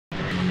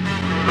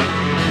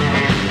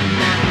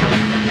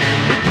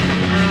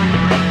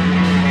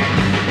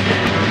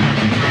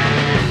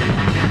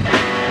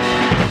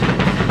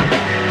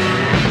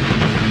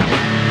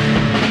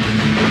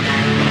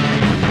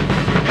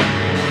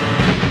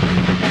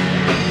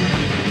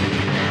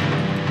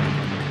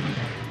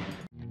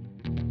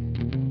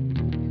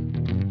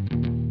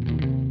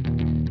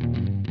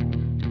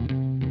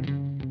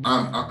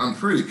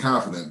pretty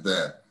confident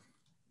that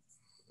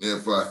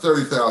if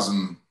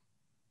 30,000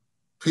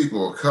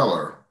 people of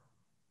color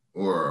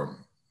or,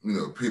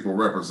 people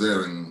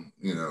representing,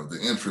 the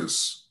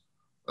interests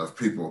of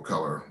people of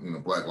color,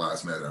 Black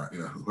Lives Matter,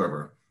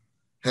 whoever,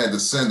 had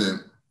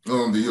descended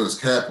on the U.S.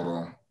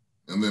 Capitol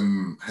and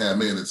then had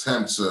made an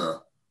attempt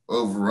to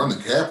overrun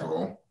the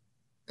Capitol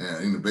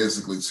and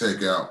basically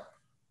take out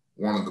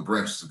one of the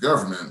branches of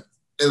government,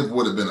 it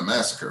would have been a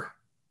massacre.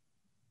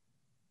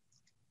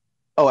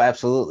 Oh,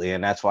 absolutely.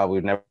 And that's why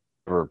we've never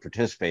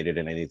participated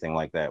in anything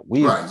like that.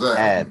 We've Right,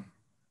 exactly. had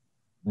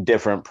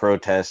different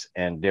protests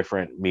and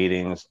different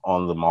meetings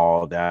on the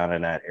mall down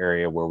in that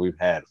area where we've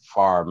had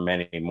far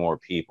many more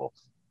people.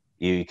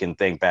 You can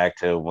think back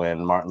to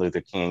when Martin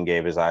Luther King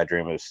gave his I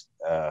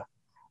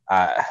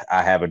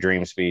Have a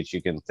Dream speech.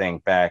 You can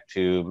think back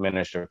to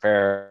Minister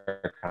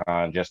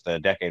Farrakhan just a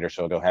decade or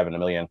so ago having a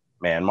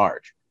 1,000,000-man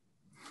march.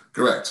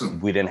 Correct.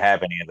 We didn't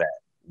have any of that.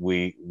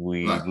 We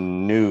right.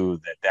 knew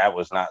that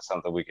was not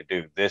something we could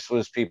do. This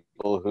was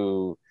people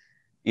who,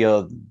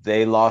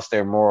 they lost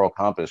their moral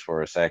compass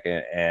for a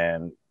second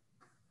and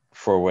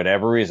for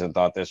whatever reason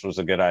thought this was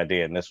a good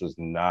idea, and this was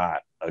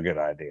not a good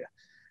idea.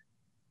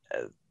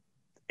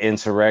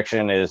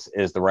 Insurrection is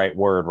the right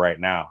word right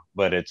now,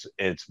 but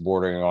it's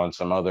bordering on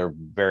some other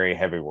very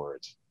heavy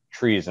words: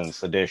 treason,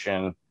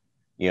 sedition,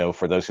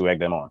 for those who egg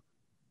them on.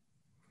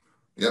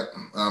 Yep.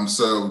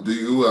 So do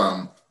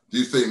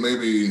you think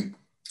maybe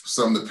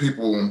some of the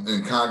people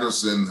in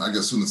Congress and I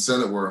guess in the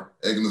Senate were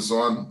egging this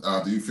on?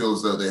 Do you feel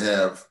as though they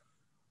have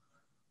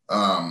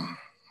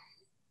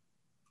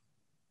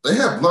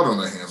blood on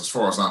their hands, as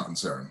far as I'm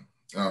concerned,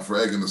 for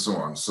egging this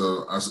on?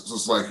 So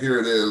it's like, here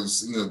it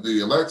is,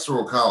 the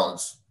Electoral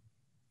College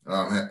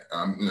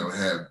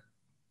had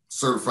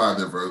certified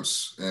their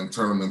votes and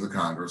turned them into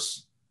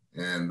Congress.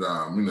 And,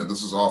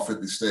 this is all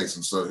 50 states.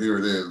 And so here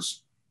it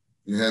is.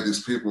 You had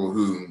these people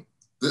who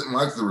didn't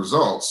like the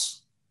results,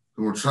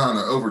 who were trying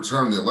to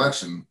overturn the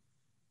election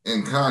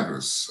in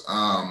Congress.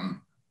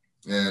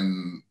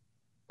 And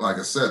like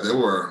I said, there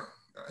were,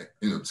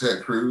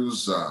 Ted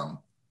Cruz, there's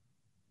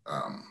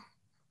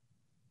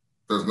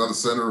another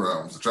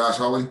senator, was it Josh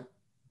Hawley?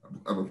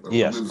 I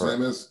yes, believe his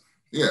name is.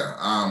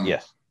 Yeah.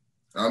 Yes.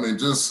 I mean,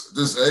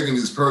 just egging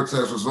these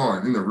protesters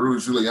on, Rudy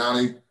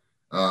Giuliani,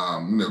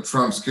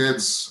 Trump's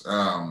kids,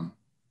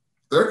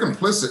 they're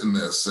complicit in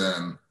this.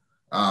 And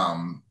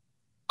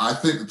I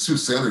think the two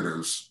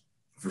senators,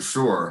 for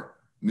sure,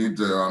 need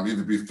to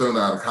either be thrown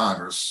out of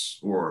Congress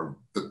or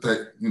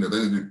they need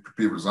to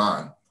be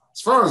resigned.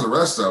 As far as the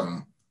rest of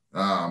them,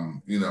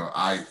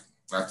 I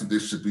think they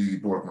should be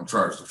brought up on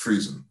charges of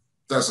treason.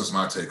 That's just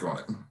my take on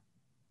it.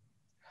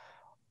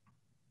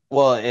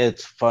 Well,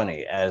 it's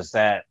funny as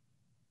that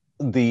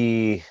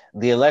the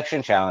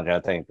election challenge, I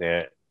think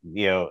that,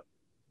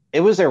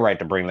 it was their right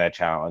to bring that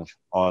challenge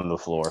on the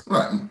floor.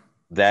 Right.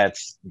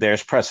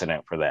 There's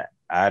precedent for that.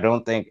 I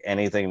don't think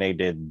anything they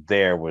did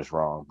there was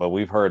wrong, but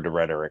we've heard the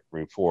rhetoric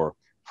before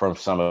from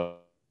some of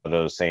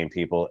those same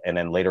people. And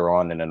then later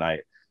on in the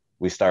night,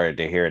 we started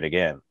to hear it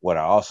again. What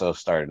I also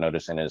started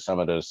noticing is some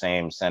of those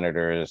same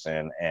senators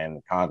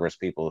and Congress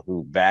people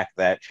who backed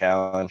that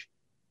challenge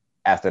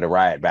after the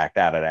riot backed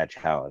out of that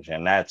challenge.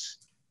 And that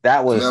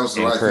was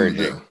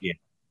encouraging. Right. Yeah.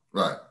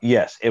 Right.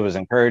 Yes, it was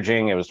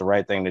encouraging. It was the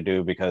right thing to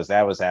do because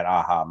that was that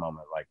aha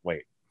moment. Like,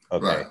 wait,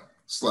 okay. Right.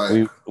 It's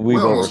like, we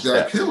almost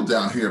got killed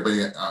down here,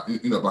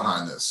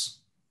 behind this.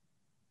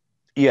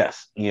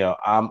 Yes.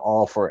 I'm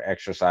all for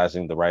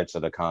exercising the rights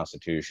of the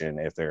Constitution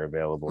if they're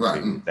available to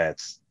you.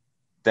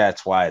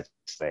 That's why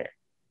it's there.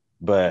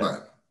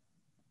 But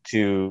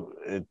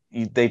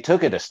they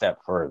took it a step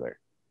further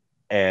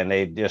and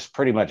they just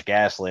pretty much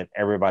gaslit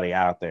everybody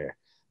out there.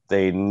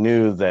 They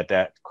knew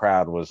that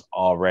crowd was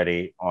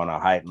already on a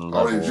heightened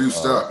level. Already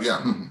juiced up,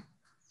 yeah.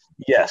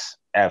 Yes,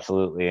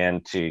 absolutely.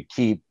 And to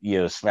keep,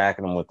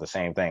 smacking them with the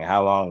same thing.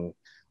 How long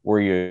were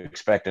you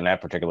expecting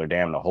that particular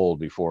dam to hold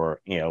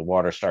before,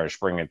 water started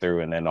springing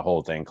through and then the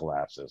whole thing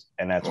collapses?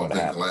 And that's what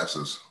happened.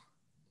 Collapses.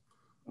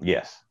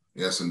 Yes.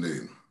 Yes,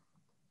 indeed.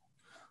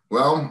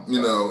 Well,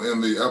 in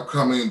the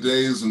upcoming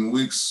days and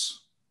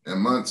weeks and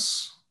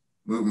months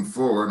moving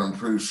forward, I'm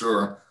pretty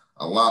sure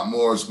a lot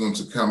more is going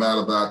to come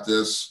out about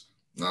this.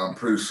 I'm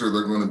pretty sure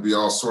there are going to be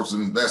all sorts of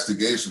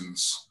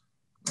investigations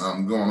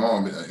going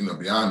on,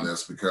 beyond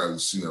this,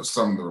 because,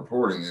 some of the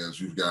reporting is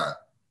you've got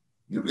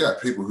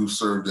people who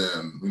served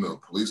in,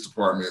 police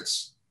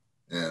departments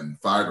and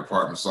fire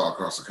departments all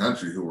across the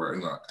country who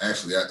were,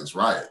 actually at this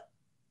riot.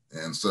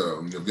 And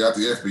so you've got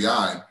the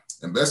FBI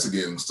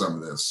investigating some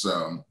of this.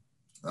 So,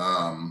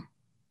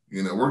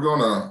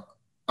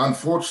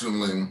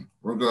 unfortunately,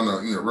 we're going to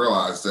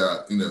realize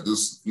that,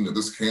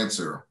 this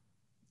cancer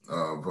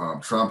of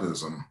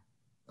Trumpism,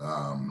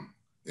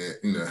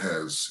 it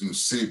has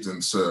seeped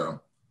into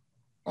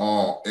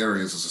all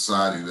areas of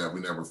society that we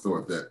never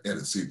thought that it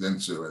had seeped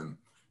into. And,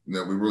 we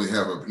really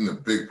have a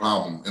big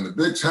problem and a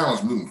big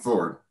challenge moving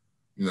forward,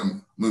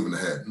 moving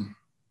ahead.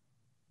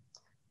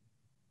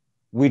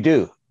 We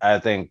do. I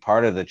think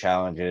part of the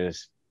challenge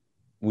is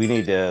we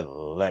need to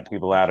let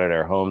people out of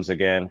their homes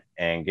again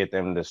and get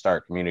them to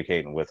start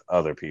communicating with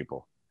other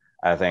people.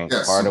 I think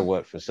Yes, part of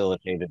what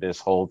facilitated this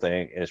whole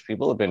thing is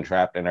people have been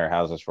trapped in their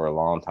houses for a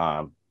long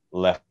time,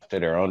 left to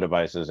their own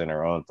devices and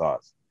their own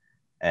thoughts.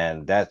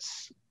 And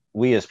that's,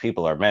 we as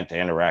people are meant to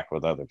interact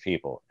with other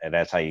people. And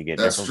that's how you get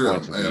that's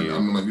different true. points of And view.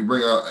 I'm going to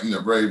bring out,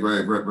 very,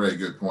 very, very, very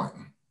good point.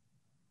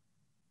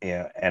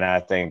 Yeah. And I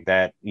think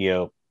that,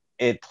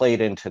 it played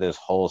into this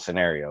whole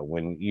scenario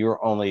when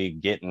you're only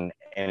getting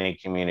any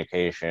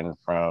communication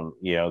from,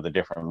 the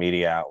different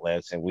media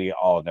outlets. And we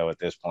all know at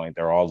this point,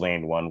 they're all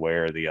leaned one way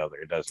or the other.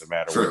 It doesn't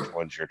matter which True.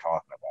 ones you're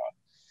talking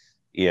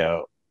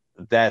about.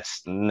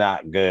 That's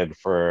not good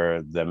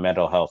for the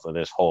mental health of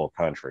this whole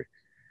country.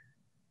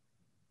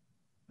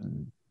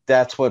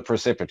 That's what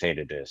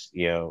precipitated this.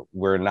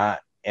 We're not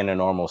in a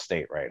normal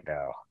state right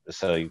now.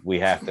 So we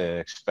have to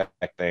expect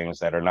things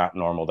that are not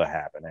normal to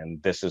happen.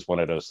 And this is one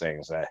of those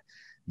things that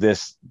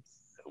this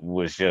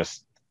was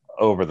just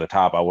over the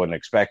top. I wasn't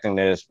expecting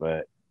this,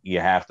 but you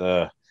have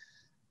to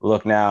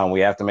look now and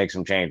we have to make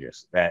some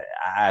changes. That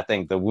I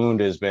think the wound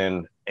has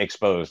been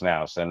exposed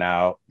now. So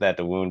now that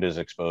the wound is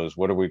exposed,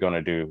 what are we going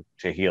to do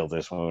to heal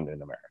this wound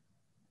in America?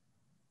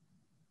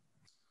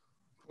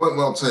 Point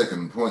well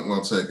taken. Point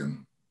well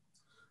taken.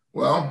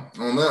 Well,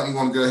 on that, I'm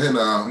going to go ahead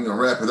and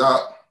wrap it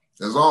up.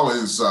 As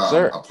always,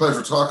 Sir, a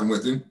pleasure talking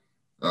with you.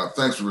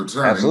 Thanks for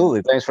returning.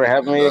 absolutely. Thanks for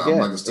having And me again.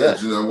 like I said,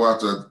 Yes. we'll have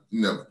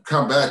to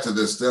come back to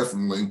this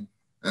definitely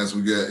as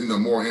we get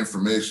more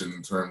information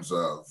in terms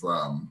of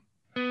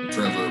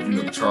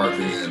the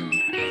charging and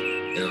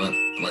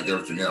like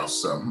everything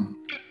else. So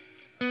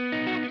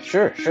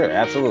Sure,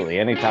 absolutely.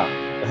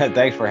 Anytime.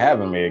 Thanks for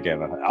having me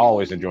again. I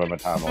always enjoy my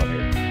time on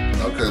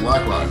here. okay,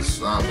 likewise,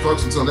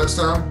 folks. Until next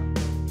time.